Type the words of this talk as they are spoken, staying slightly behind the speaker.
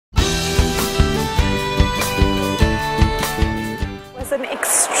was an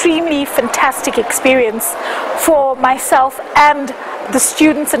extremely fantastic experience for myself and the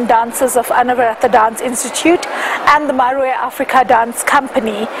students and dancers of Anavarata Dance Institute and the Marue Africa Dance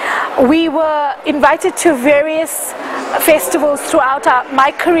Company. We were invited to various festivals throughout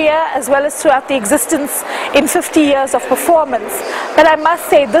my career as well as throughout the existence in 50 years of performance. But I must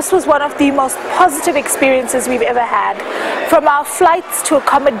say this was one of the most positive experiences we've ever had. From our flights to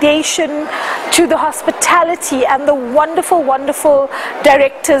accommodation to the hospitality and the wonderful, wonderful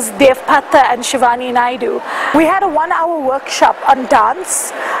directors Dev Patha and Shivani Naidu. We had a 1-hour workshop on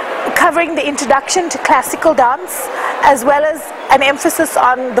dance covering the introduction to classical dance as well as an emphasis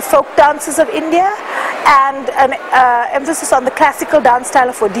on the folk dances of India and an emphasis on the classical dance style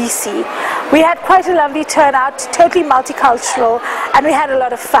of Odissi. We had quite a lovely turnout, totally multicultural, and we had a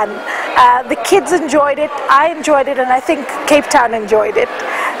lot of fun. The kids enjoyed it, I enjoyed it, and I think Cape Town enjoyed it.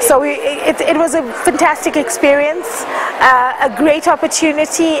 So it was a fantastic experience, a great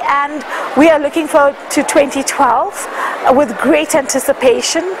opportunity, and we are looking forward to 2012 with great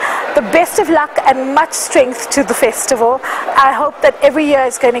anticipation. The best of luck and much strength to the festival. I hope that every year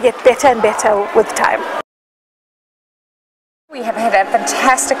is going to get better and better with time. We have had a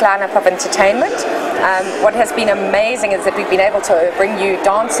fantastic lineup of entertainment. What has been amazing is that we've been able to bring you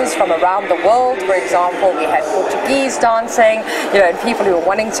dancers from around the world. For example, we had Portuguese dancing, and people who are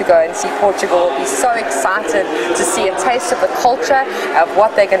wanting to go and see Portugal will be so excited to see a taste of the culture of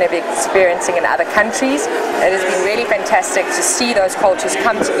what they're going to be experiencing in other countries. It has been really fantastic to see those cultures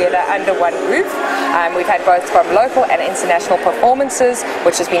come together under one roof. We've had both from local and international performances,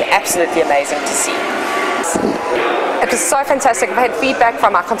 which has been absolutely amazing to see. It was so fantastic. I've had feedback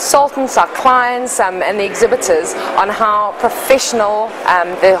from our consultants, our clients, and the exhibitors on how professional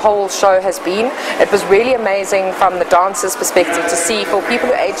the whole show has been. It was really amazing from the dancers' perspective to see, for people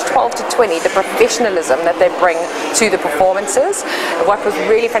who age 12 to 20, the professionalism that they bring to the performances. What was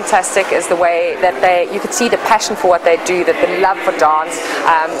really fantastic is the way that you could see the passion for what they do, that the love for dance,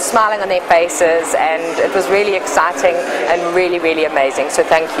 smiling on their faces, and it was really exciting and really, really amazing. So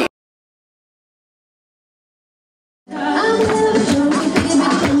thank you.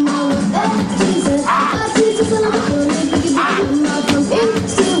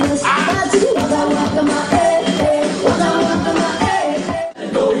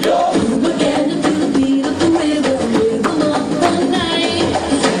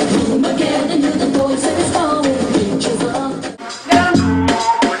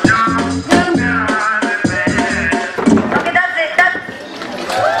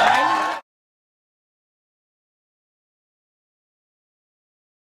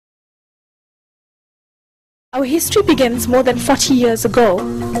 Our history begins more than 40 years ago,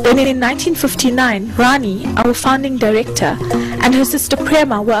 when in 1959, Rani, our founding director, and her sister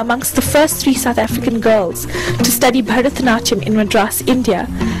Prema were amongst the first 3 South African girls to study Bharatanatyam in Madras, India,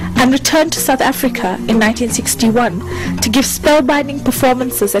 and returned to South Africa in 1961 to give spellbinding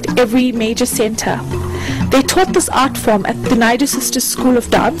performances at every major centre. They taught this art form at the Naidu Sisters School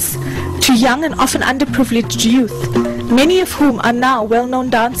of Dance to young and often underprivileged youth, many of whom are now well-known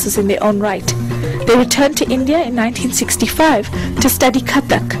dancers in their own right. They returned to India in 1965 to study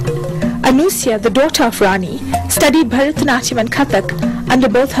kathak. Anusia, the daughter of Rani, studied Bharatanatyam and kathak under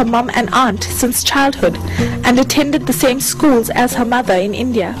both her mum and aunt since childhood and attended the same schools as her mother in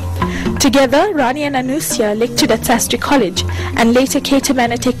India. Together, Rani and Anusia lectured at Sastry College and later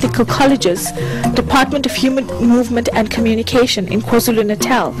Ketamana Technical College's Department of Human Movement and Communication in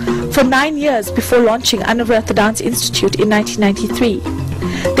KwaZulu-Natal for 9 years before launching Anavarata Dance Institute in 1993.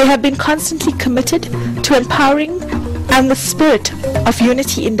 They have been constantly committed to empowering and the spirit of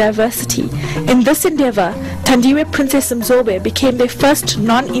unity in diversity. In this endeavor, Tandiwe Princess Mzobe became their first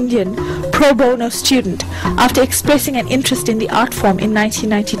non-Indian pro bono student after expressing an interest in the art form in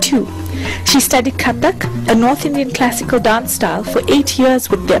 1992. She studied kathak, a North Indian classical dance style, for 8 years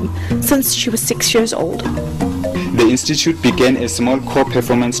with them since she was 6 years old. The institute began a small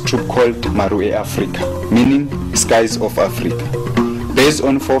co-performance troupe called Marue Africa, meaning Skies of Africa, based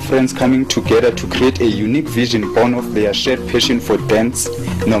on 4 friends coming together to create a unique vision born of their shared passion for dance,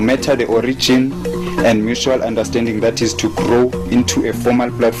 no matter the origin, and mutual understanding that is to grow into a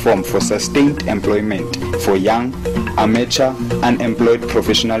formal platform for sustained employment for young, amateur, unemployed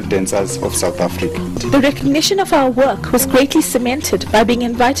professional dancers of South Africa. The recognition of our work was greatly cemented by being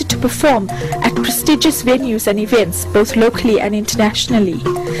invited to perform at prestigious venues and events both locally and internationally,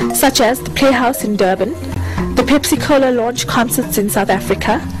 such as the Playhouse in Durban, the Pepsi Cola launch concerts in South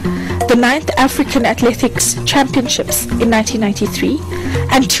Africa, the 9th African Athletics Championships in 1993,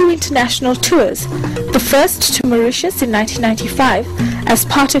 and 2 international tours, the first to Mauritius in 1995 as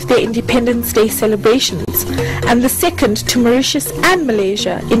part of their Independence Day celebrations, and the second to Mauritius and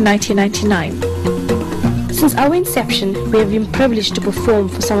Malaysia in 1999. Since our inception, we have been privileged to perform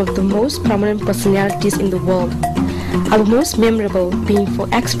for some of the most prominent personalities in the world. Our most memorable being for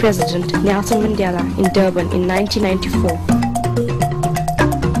ex-President Nelson Mandela in Durban in 1994.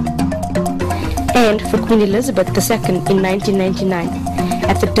 And for Queen Elizabeth II in 1999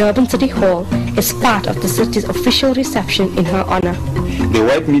 at the Durban City Hall as part of the city's official reception in her honor. The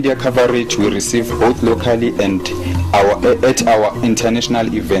wide media coverage we receive both locally and at our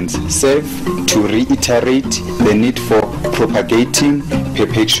international events serve to reiterate the need for propagating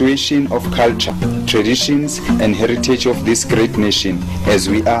perpetuation of culture, traditions and heritage of this great nation, as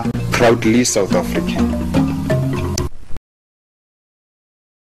we are proudly South African.